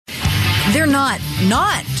they're not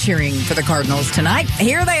cheering for the Cardinals tonight.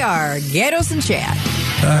 Here they are, Gatos and Chad.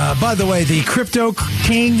 By the way, the crypto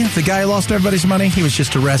king, the guy who lost everybody's money, he was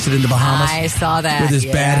just arrested in the Bahamas. I saw that. With his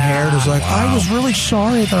bad hair. It was like, I was really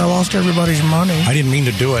sorry that I lost everybody's money. I didn't mean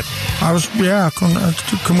to do it.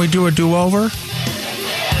 Can we do a do-over?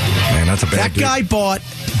 Man, that's a bad That guy bought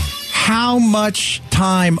how much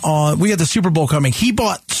time on... We had the Super Bowl coming. He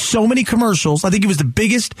bought so many commercials. I think he was the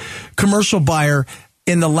biggest commercial buyer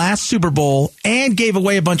in the last Super Bowl and gave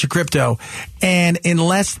away a bunch of crypto. And in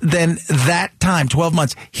less than that time, 12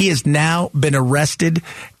 months, he has now been arrested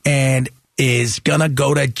and is going to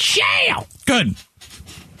go to jail. Good.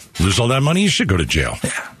 Lose all that money, you should go to jail.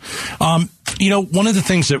 Yeah. One of the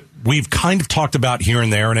things that we've kind of talked about here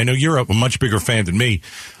and there, and I know you're a much bigger fan than me,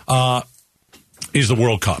 is the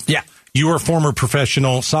World Cup. Yeah. You were a former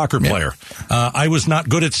professional soccer player. I was not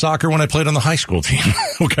good at soccer when I played on the high school team.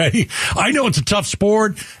 Okay? I know it's a tough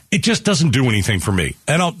sport. It just doesn't do anything for me.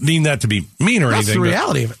 I don't mean that to be mean or anything. That's the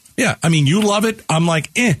reality of it. Yeah. I mean, you love it. I'm like,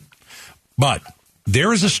 eh. But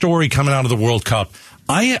there is a story coming out of the World Cup.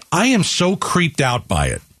 I am so creeped out by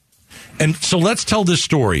it. And so let's tell this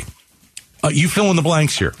story. You fill in the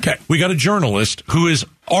blanks here. Okay. We got a journalist who is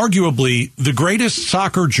arguably the greatest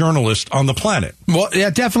soccer journalist on the planet. Well, yeah,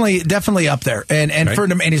 definitely up there. And right.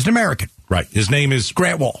 and he's an American. Right. His name is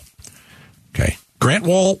Grant Wahl. Okay. Grant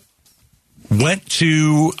Wahl went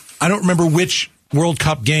to, I don't remember which World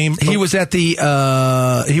Cup game. He was at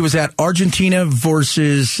Argentina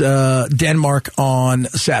versus Denmark on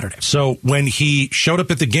Saturday. So when he showed up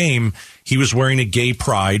at the game, he was wearing a gay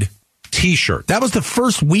pride T-shirt. That was the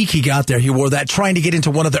first week he got there. He wore that, trying to get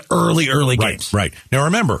into one of the early games. Right. Now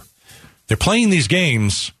remember, they're playing these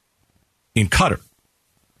games in Qatar.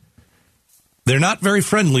 They're not very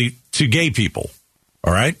friendly to gay people.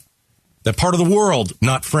 All right? That part of the world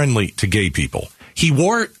not friendly to gay people. He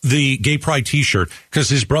wore the gay pride T-shirt because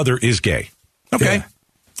his brother is gay. Okay.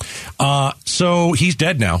 Yeah. So he's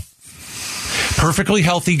dead now. Perfectly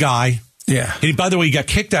healthy guy. Yeah. And by the way, he got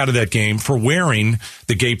kicked out of that game for wearing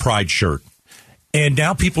the gay pride shirt. And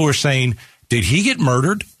now people are saying, did he get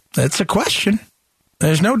murdered? That's a question.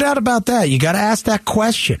 There's no doubt about that. You got to ask that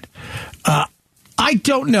question. I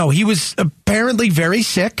don't know. He was apparently very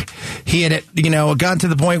sick. He had, gotten to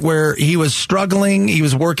the point where he was struggling. He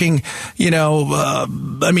was working,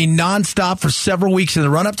 nonstop for several weeks in the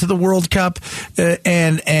run up to the World Cup,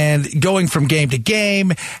 and going from game to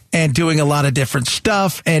game and doing a lot of different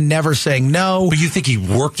stuff and never saying no. But you think he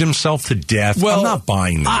worked himself to death? Well, I'm not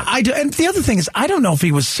buying that. And the other thing is, I don't know if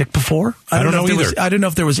he was sick before. I don't know either. I don't know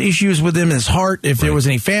if there was issues with him in his heart, if there was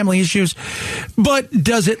any family issues. But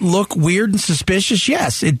does it look weird and suspicious?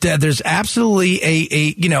 Yes, there's absolutely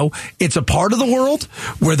it's a part of the world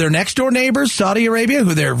where their next door neighbors, Saudi Arabia,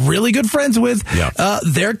 who they're really good friends with,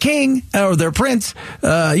 their king or their prince,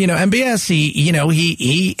 MBS,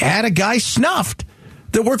 he had a guy snuffed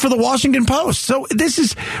that worked for the Washington Post. So this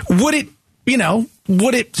is, would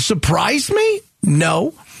it surprise me?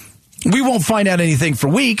 No. We won't find out anything for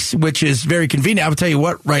weeks, which is very convenient. I will tell you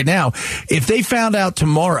what, right now, if they found out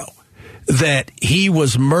tomorrow that he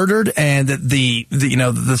was murdered and that the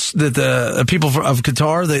people of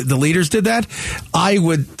Qatar, the leaders did that,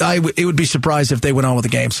 it would be surprised if they went on with the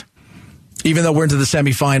games. Even though we're into the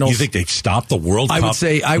semifinals. You think they'd stop the World Cup?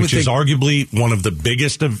 Which is arguably one of the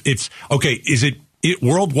biggest of its. Okay, is it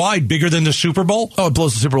worldwide bigger than the Super Bowl? Oh, it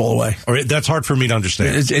blows the Super Bowl away. That's hard for me to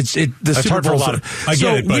understand. That's Super hard Bowl, for a lot of. I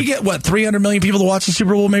get it. But we get 300 million people to watch the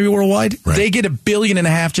Super Bowl, maybe worldwide. Right. They get 1.5 billion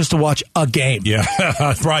just to watch a game. Yeah,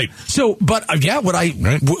 right. So, but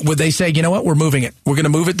would they say, you know what? We're moving it. We're going to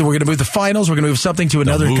move it. We're going to move the finals. We're going to move something to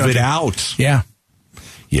another country. Move it out. Yeah.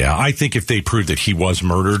 Yeah, I think if they prove that he was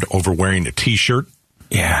murdered over wearing a T-shirt.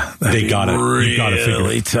 Yeah, they got to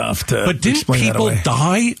figure it. Tough to. But didn't people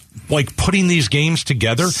die putting these games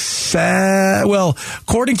together? Well,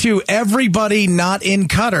 according to everybody not in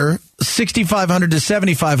Qatar, 6,500 to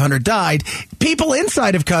 7,500 died. People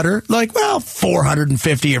inside of Qatar,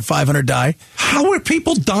 450 or 500 die. How are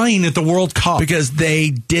people dying at the World Cup? Because they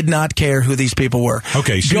did not care who these people were.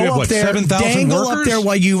 Okay, so go you have 7,000 dangle workers? Up there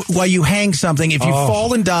while you hang something. If you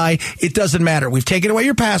fall and die, it doesn't matter. We've taken away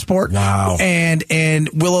your passport. Wow. And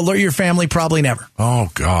we'll alert your family probably never. Oh,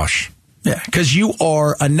 gosh. Yeah, because you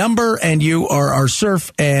are a number and you are our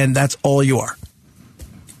serf, and that's all you are.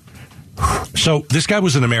 So this guy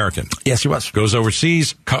was an American. Yes, he was. Goes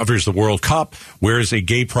overseas, covers the World Cup, wears a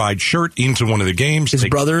gay pride shirt into one of the games. His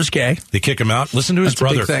brother is gay. They kick him out. Listen to his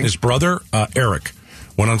brother. His brother, Eric,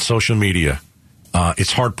 went on social media.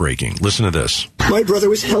 It's heartbreaking. Listen to this. My brother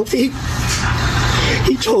was healthy.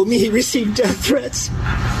 He told me he received death threats.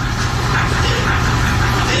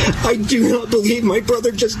 I do not believe my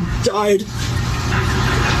brother just died.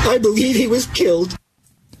 I believe he was killed.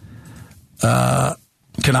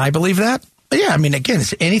 Can I believe that? Yeah, I mean, again,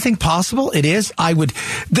 is anything possible? It is. I would,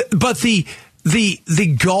 but the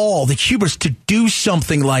gall, the hubris to do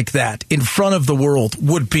something like that in front of the world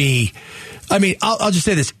would be. I mean, I'll just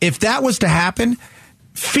say this: if that was to happen,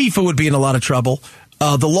 FIFA would be in a lot of trouble.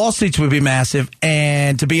 The lawsuits would be massive,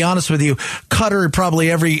 and to be honest with you, Qatar,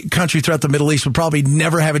 probably every country throughout the Middle East, would probably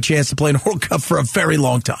never have a chance to play in a World Cup for a very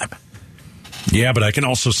long time. Yeah, but I can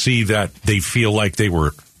also see that they feel like they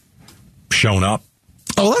were shown up.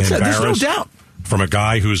 Oh, that's it. There's no doubt. From a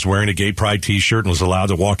guy who's wearing a gay pride T-shirt and was allowed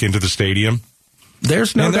to walk into the stadium.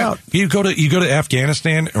 There's no doubt. You go to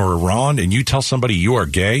Afghanistan or Iran and you tell somebody you are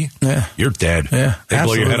gay, you're dead. Yeah, they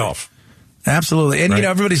blow your head off. Absolutely. And,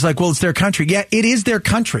 everybody's like, well, it's their country. Yeah, it is their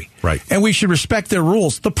country. Right. And we should respect their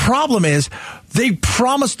rules. The problem is they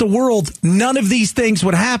promised the world none of these things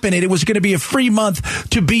would happen, and it was going to be a free month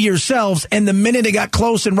to be yourselves. And the minute it got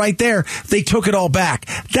close and right there, they took it all back.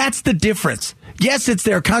 That's the difference. Yes, it's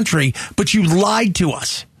their country, but you lied to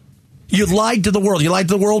us. You lied to the world. You lied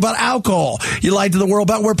to the world about alcohol. You lied to the world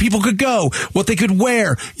about where people could go, what they could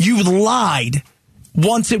wear. You lied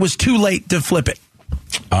once it was too late to flip it.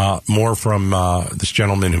 More from this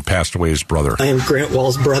gentleman who passed away, his brother. I am Grant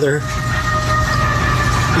Wall's brother.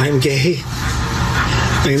 I am gay.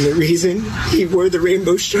 I am the reason he wore the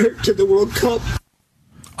rainbow shirt to the World Cup.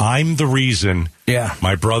 I'm the reason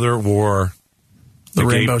my brother wore the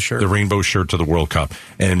rainbow shirt to the World Cup.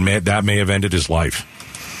 And that may have ended his life.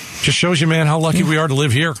 Just shows you, man, how lucky we are to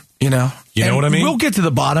live here. You know what I mean? We'll get to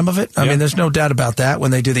the bottom of it. I mean, there's no doubt about that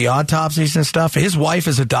when they do the autopsies and stuff. His wife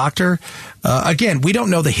is a doctor. Again, we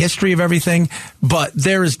don't know the history of everything, but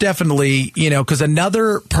there is definitely, because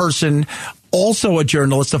another person, also a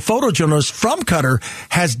journalist, a photojournalist from Qatar,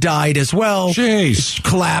 has died as well. Jeez.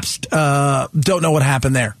 Collapsed. Don't know what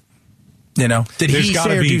happened there. Did he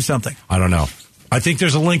say or do something? I don't know. I think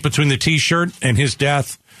there's a link between the T-shirt and his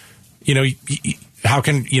death. How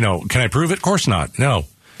can I prove it? Of course not. No.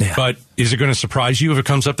 Yeah. But is it going to surprise you if it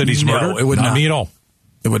comes up that he's murdered? No, it would not. Not me at all.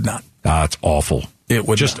 It would not. It's awful. It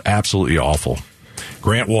would just not. Absolutely awful.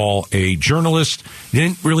 Grant Wall, a journalist. I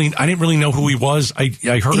didn't really know who he was. I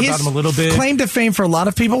heard about him a little bit. His claim to fame for a lot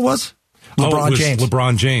of people was LeBron James.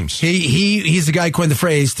 LeBron James. He's the guy who coined the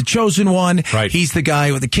phrase, the chosen one. Right. He's the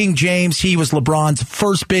guy with the King James. He was LeBron's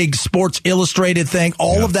first big Sports Illustrated thing.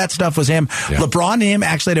 All of that stuff was him. Yeah. LeBron and him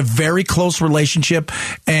actually had a very close relationship,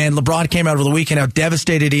 and LeBron came out over the weekend how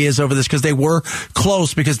devastated he is over this because they were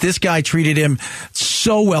close because this guy treated him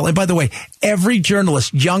so well. And by the way, every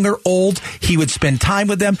journalist, young or old, he would spend time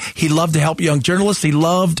with them. He loved to help young journalists. He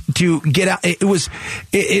loved to get out.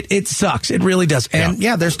 It sucks. It really does. And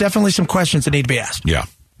there's definitely some questions that need to be asked. Yeah.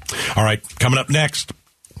 All right. Coming up next,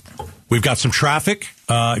 we've got some traffic.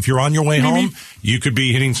 If you're on your way home, you could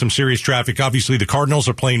be hitting some serious traffic. Obviously, the Cardinals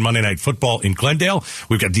are playing Monday Night Football in Glendale.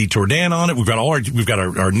 We've got Detour Dan on it. We've got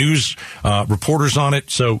our news reporters on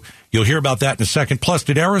it. So you'll hear about that in a second. Plus,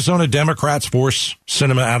 did Arizona Democrats force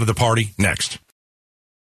Sinema out of the party? Next.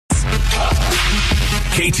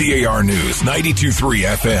 KTAR News 92.3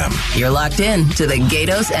 FM. You're locked in to the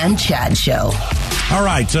Gatos and Chad Show. All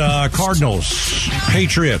right, Cardinals,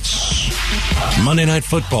 Patriots, Monday Night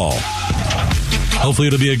Football. Hopefully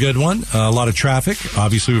it'll be a good one. A lot of traffic.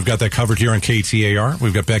 Obviously, we've got that covered here on KTAR.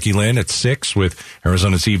 We've got Becky Lynn at 6 with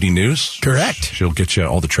Arizona's Evening News. Correct. She'll get you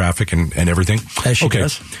all the traffic and everything. As she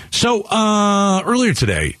does. So earlier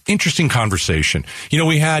today, interesting conversation.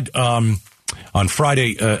 We had... on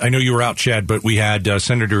Friday, I know you were out, Chad, but we had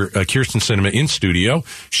Senator Kyrsten Sinema in studio.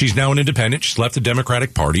 She's now an independent. She's left the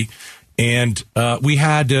Democratic Party. And we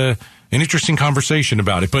had an interesting conversation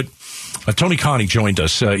about it. But Tony Connie joined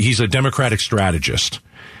us. He's a Democratic strategist.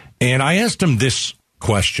 And I asked him this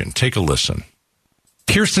question. Take a listen.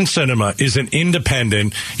 Kyrsten Sinema is an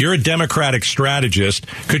independent. You're a Democratic strategist.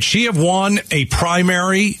 Could she have won a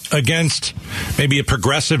primary against maybe a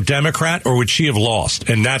progressive Democrat, or would she have lost?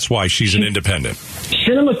 And that's why she's an independent.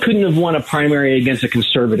 Sinema couldn't have won a primary against a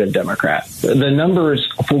conservative Democrat. The numbers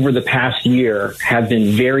over the past year have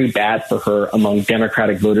been very bad for her among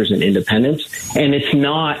Democratic voters and independents. And it's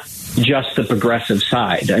not just the progressive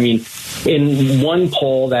side. I mean, in one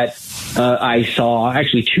poll that I saw,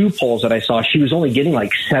 actually two polls that I saw, she was only getting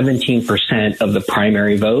like 17% of the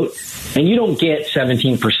primary vote. And you don't get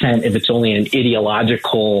 17% if it's only an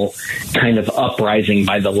ideological kind of uprising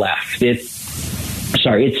by the left. It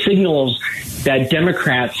signals that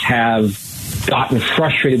Democrats have gotten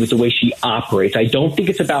frustrated with the way she operates. I don't think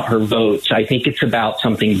it's about her votes. I think it's about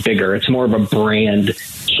something bigger. It's more of a brand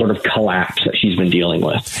sort of collapse that she's been dealing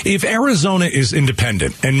with. If Arizona is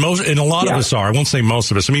independent, and a lot of us are, I won't say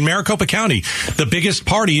most of us. I mean, Maricopa County, the biggest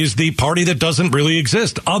party is the party that doesn't really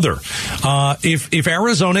exist. If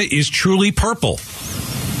Arizona is truly purple,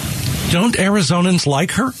 don't Arizonans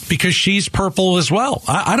like her because she's purple as well?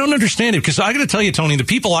 I don't understand it, because I got to tell you, Tony, the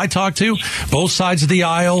people I talk to, both sides of the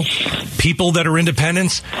aisle, people that are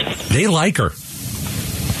independents, they like her.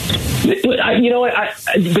 You know what?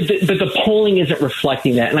 But the polling isn't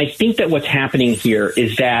reflecting that. And I think that what's happening here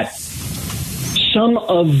is that some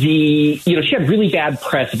of the, she had really bad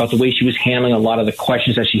press about the way she was handling a lot of the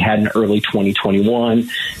questions that she had in early 2021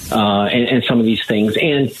 and some of these things.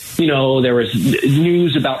 And, there was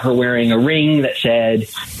news about her wearing a ring that said,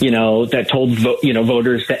 that told,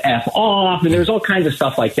 voters to F off. And there's all kinds of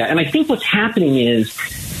stuff like that. And I think what's happening is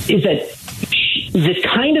that the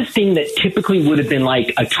kind of thing that typically would have been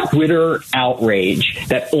like a Twitter outrage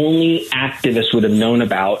that only activists would have known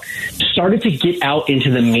about started to get out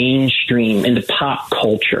into the mainstream, into pop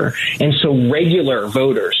culture. And so regular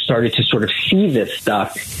voters started to sort of see this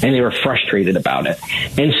stuff, and they were frustrated about it.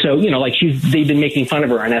 And so, they've been making fun of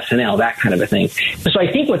her on SNL, that kind of a thing. So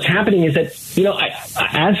I think what's happening is that,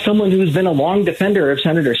 as someone who's been a long defender of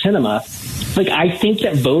Senator Sinema, I think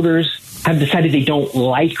that voters have decided they don't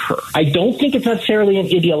like her. I don't think it's necessarily an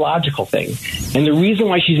ideological thing. And the reason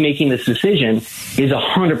why she's making this decision is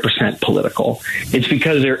 100% political. It's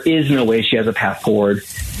because there is no way she has a path forward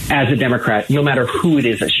as a Democrat, no matter who it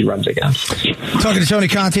is that she runs against. Talking to Tony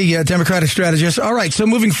Conti, Democratic strategist. All right, so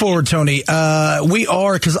moving forward, Tony, we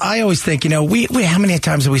are, because I always think, we how many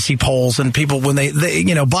times do we see polls and people, when they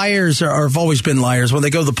buyers have always been liars. When they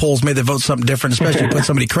go to the polls, maybe they vote something different, especially put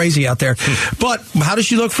somebody crazy out there. But how does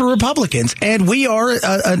she look for Republicans? And we are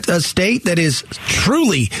a state that is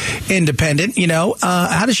truly independent.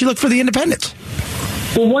 How does she look for the independents?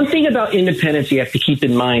 Well, one thing about independents you have to keep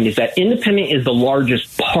in mind is that independent is the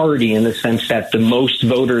largest party in the sense that the most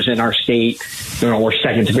voters in our state, or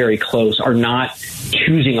second to very close, are not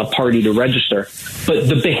choosing a party to register. But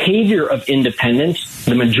the behavior of independents,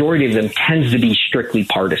 the majority of them, tends to be strictly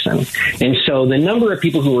partisan. And so the number of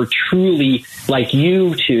people who are truly, like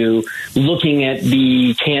you two, looking at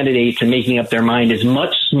the candidates and making up their mind is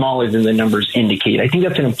much smaller than the numbers indicate. I think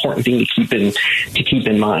that's an important thing to keep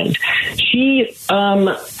in mind.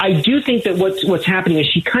 I do think that what's happening is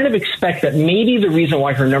she kind of expects that maybe the reason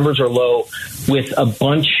why her numbers are low with a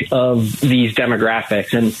bunch of these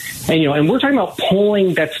demographics, and we're talking about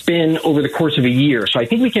polling that's been over the course of a year, so I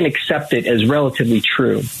think we can accept it as relatively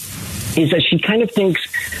true, is that she kind of thinks,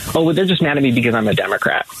 oh, well, they're just mad at me because I'm a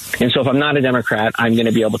Democrat. And so if I'm not a Democrat, I'm going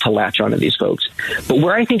to be able to latch onto these folks. But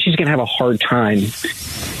where I think she's going to have a hard time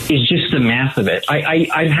is just the math of it.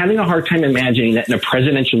 I'm having a hard time imagining that in a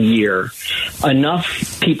presidential year,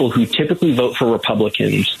 enough people who typically vote for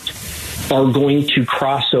Republicans are going to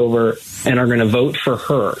cross over and are going to vote for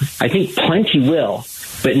her. I think plenty will,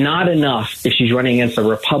 but not enough if she's running against a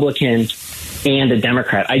Republican and a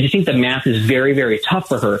Democrat. I just think the math is very, very tough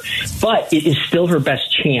for her, but it is still her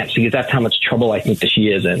best chance because that's how much trouble I think that she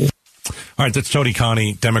is in. All right, that's Tony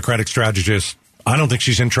Conti, Democratic strategist. I don't think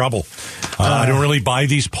she's in trouble. I don't really buy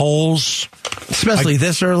these polls. Especially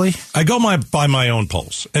this early? I go by my own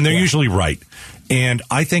polls, and they're usually right. And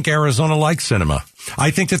I think Arizona likes Sinema.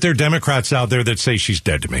 I think that there are Democrats out there that say she's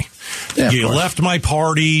dead to me. Yeah, you left my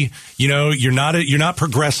party. You're not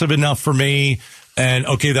progressive enough for me. And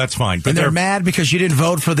okay, that's fine. But they're mad because you didn't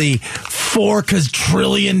vote for the $4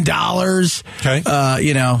 quadrillion. Okay.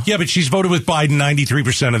 Yeah, but she's voted with Biden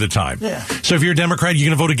 93% of the time. Yeah. So if you're a Democrat, you're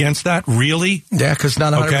going to vote against that? Really? Yeah, because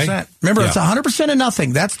not 100%. Okay. Remember, it's 100% of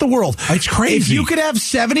nothing. That's the world. It's crazy. If you could have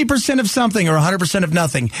 70% of something or 100% of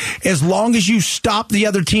nothing, as long as you stop the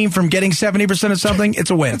other team from getting 70% of something, it's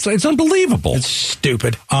a win. It's unbelievable. It's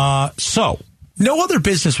stupid. No other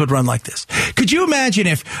business would run like this. Could you imagine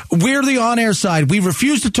if we're the on-air side, we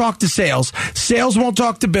refuse to talk to sales, sales won't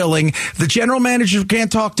talk to billing, the general manager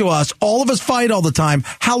can't talk to us, all of us fight all the time,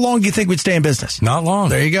 how long do you think we'd stay in business? Not long.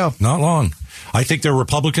 There you go. Not long. I think there are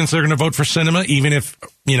Republicans that are going to vote for Sinema, even if,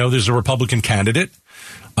 there's a Republican candidate.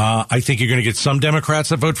 I think you're going to get some Democrats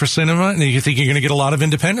that vote for Sinema, and you think you're going to get a lot of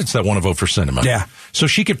independents that want to vote for Sinema. Yeah. So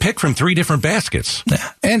she could pick from 3 different baskets.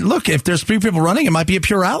 Yeah. And look, if there's 3 people running, it might be a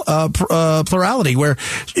plurality where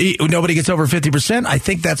nobody gets over 50%. I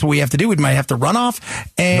think that's what we have to do. We might have to run off.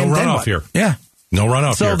 And no runoff here. Yeah. No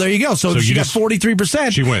runoff here. So there you go. So she got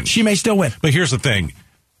 43%. She wins. She may still win. But here's the thing.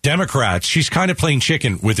 Democrats, she's kind of playing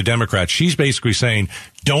chicken with the Democrats. She's basically saying,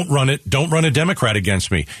 don't run a Democrat against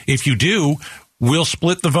me. If you do, will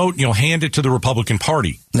split the vote and you'll hand it to the Republican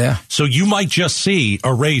Party. Yeah. So you might just see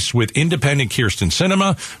a race with independent Kyrsten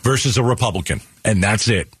Sinema versus a Republican, and that's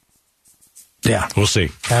it. Yeah. We'll see.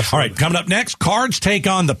 Absolutely. All right, coming up next, Cards take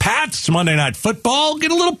on the Pats. Monday Night Football.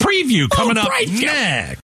 Get a little preview coming up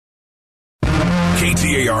next.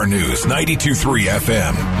 KTAR News 92.3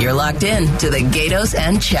 FM. You're locked in to the Gatos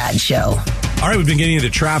and Chad Show. All right, we've been getting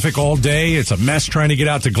into traffic all day. It's a mess trying to get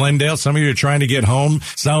out to Glendale. Some of you are trying to get home.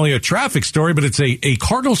 It's not only a traffic story, but it's a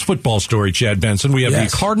Cardinals football story, Chad Benson. We have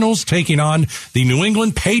the Cardinals taking on the New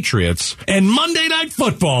England Patriots and Monday Night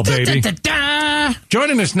Football, baby.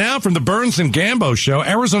 Joining us now from the Burns and Gambo Show,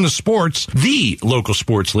 Arizona Sports, the local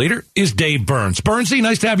sports leader, is Dave Burns. Burnsy,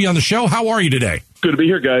 nice to have you on the show. How are you today? Good to be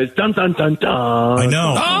here, guys. Dun, dun, dun, dun. I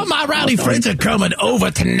know. Oh, my rowdy friends are coming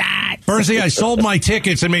over tonight. Burnsy, I sold my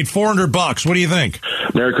tickets and made $400. What do you think?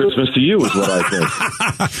 Merry Christmas to you is what I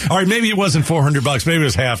think. All right, maybe it wasn't $400. Maybe it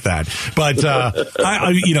was half that. But,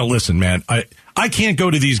 listen, man, I can't go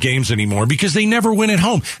to these games anymore because they never win at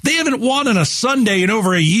home. They haven't won on a Sunday in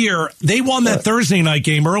over a year. They won that Thursday night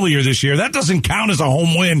game earlier this year. That doesn't count as a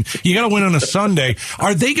home win. You got to win on a Sunday.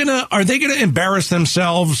 Are they gonna embarrass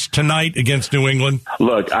themselves tonight against New England?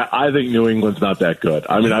 Look, I think New England's not that good.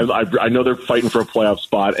 I mean, I know they're fighting for a playoff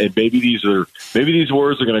spot, and maybe these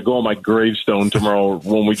words are going to go on my gravestone tomorrow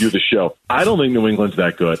when we do the show. I don't think New England's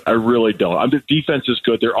that good. I really don't. Their defense is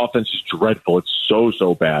good. Their offense is dreadful. It's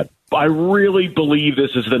so bad. I really believe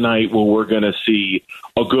this is the night where we're going to see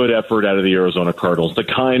a good effort out of the Arizona Cardinals, the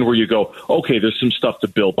kind where you go, okay, there's some stuff to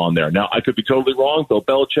build on there. Now, I could be totally wrong. Bill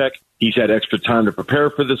Belichick, he's had extra time to prepare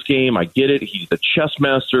for this game. I get it. He's the chess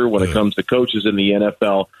master when it comes to coaches in the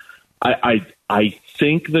NFL. I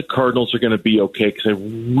think the Cardinals are going to be okay because I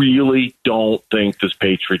really don't think this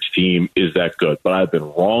Patriots team is that good. But I've been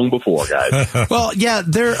wrong before, guys. Well, yeah,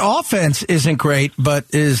 their offense isn't great, but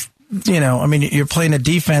is... you're playing a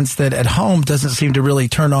defense that at home doesn't seem to really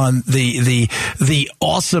turn on the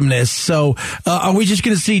awesomeness. So, are we just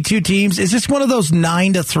going to see two teams? Is this one of those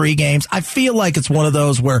 9-3 games? I feel like it's one of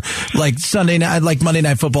those where, like Sunday night, like Monday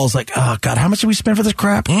Night Football is like, oh God, how much did we spend for this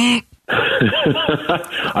crap? Chad,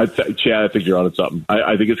 I think you're onto something.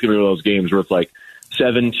 I think it's going to be one of those games where it's like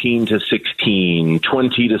 17-16,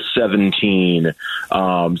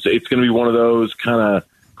 20-17. So it's going to be one of those kind of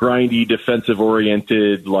grindy,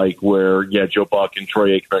 defensive-oriented, like where, Joe Buck and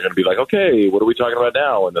Troy Aikman are going to be like, okay, what are we talking about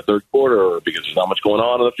now in the third quarter? Because there's not much going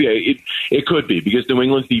on in the field. It could be because New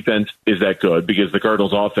England's defense is that good because the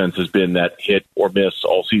Cardinals' offense has been that hit or miss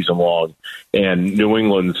all season long. And New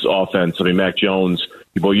England's offense, Mac Jones,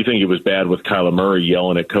 well, you think it was bad with Kyler Murray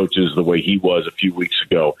yelling at coaches the way he was a few weeks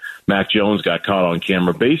ago. Mac Jones got caught on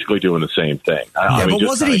camera basically doing the same thing. But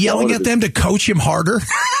wasn't he yelling at them to coach him harder?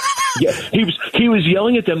 Yeah, he was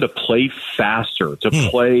yelling at them to play faster, to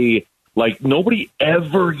play like nobody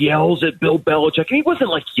ever yells at Bill Belichick. And he wasn't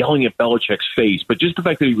like yelling at Belichick's face, but just the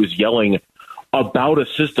fact that he was yelling about a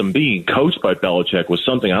system being coached by Belichick was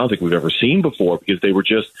something I don't think we've ever seen before because they were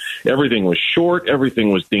just, everything was short, everything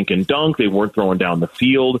was dink and dunk, they weren't throwing down the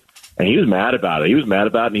field. And he was mad about it.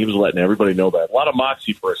 And he was letting everybody know that. A lot of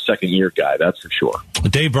moxie for a second-year guy, that's for sure.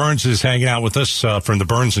 Dave Burns is hanging out with us from the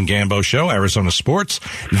Burns and Gambo Show, Arizona Sports,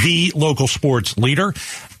 the local sports leader.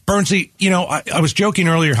 Burnsy, I was joking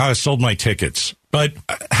earlier how I sold my tickets, but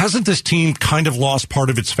hasn't this team kind of lost part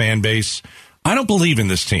of its fan base? I don't believe in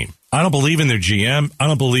this team. I don't believe in their GM. I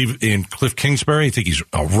don't believe in Cliff Kingsbury. I think he's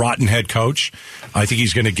a rotten head coach. I think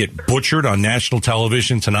he's going to get butchered on national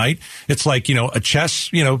television tonight. It's like, a chess,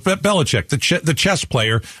 Belichick, the chess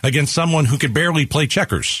player against someone who could barely play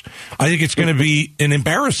checkers. I think it's going to be an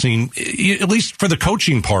embarrassing, at least for the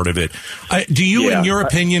coaching part of it. Do you, in your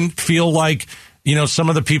opinion, feel like, some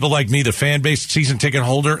of the people like me, the fan base, season ticket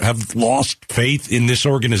holder, have lost faith in this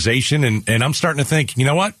organization. And I'm starting to think, you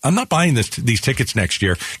know what? I'm not buying these tickets next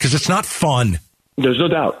year because it's not fun. There's no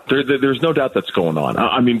doubt. There's no doubt that's going on.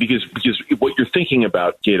 Because what you're thinking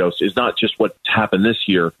about, Gatos, is not just what happened this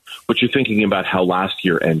year, but you're thinking about how last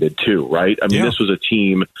year ended too, right? This was a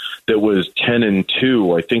team that was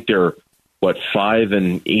 10-2. I think they're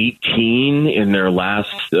 5-18 in their last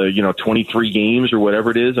 23 games or whatever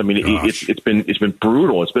it is. It's been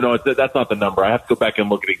brutal. That's not the number. I have to go back and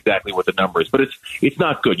look at exactly what the number is, but it's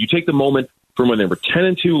not good. You take the moment from when they were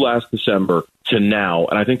 10-2 last December to now,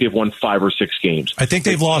 and I think they've won 5 or 6 games. I think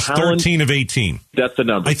they've lost 13 of 18. That's the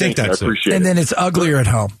number. I think that's it. I appreciate it. And then it's uglier at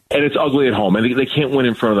home. And it's ugly at home, and they can't win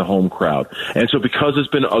in front of the home crowd. And so because it's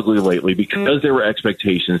been ugly lately, because there were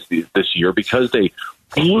expectations this year, because they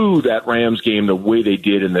blew that Rams game the way they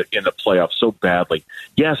did in the playoffs so badly,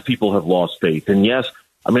 yes, people have lost faith. And yes,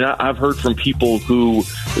 I mean, I've heard from people who,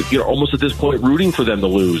 almost at this point rooting for them to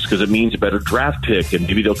lose because it means a better draft pick and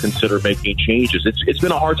maybe they'll consider making changes. It's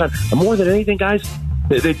been a hard time. And more than anything, guys,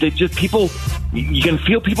 they just people, you can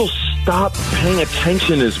feel people stop paying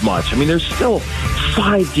attention as much. I mean, there's still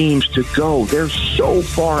 5 games to go. They're so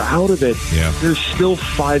far out of it. Yeah. There's still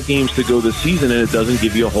 5 games to go this season, and it doesn't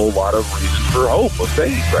give you a whole lot of reason for hope or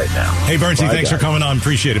faith right now. Hey, Burnsy, thanks for coming on.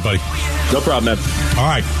 Appreciate it, buddy. No problem, man. All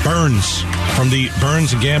right, Burns from the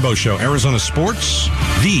Burns and Gambo Show, Arizona Sports,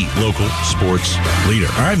 the local sports leader.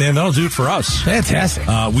 All right, man, that'll do it for us. Fantastic.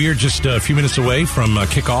 We are just a few minutes away from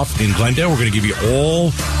kickoff in Glendale. We're going to give you all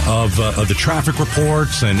of the traffic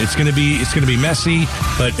reports, and it's going to be messy.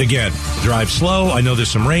 But again, drive slow. I know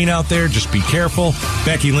there's some rain out there. Just be careful.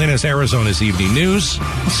 Becky Lynn has Arizona's Evening News.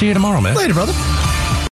 I'll see you tomorrow, man. Later, brother.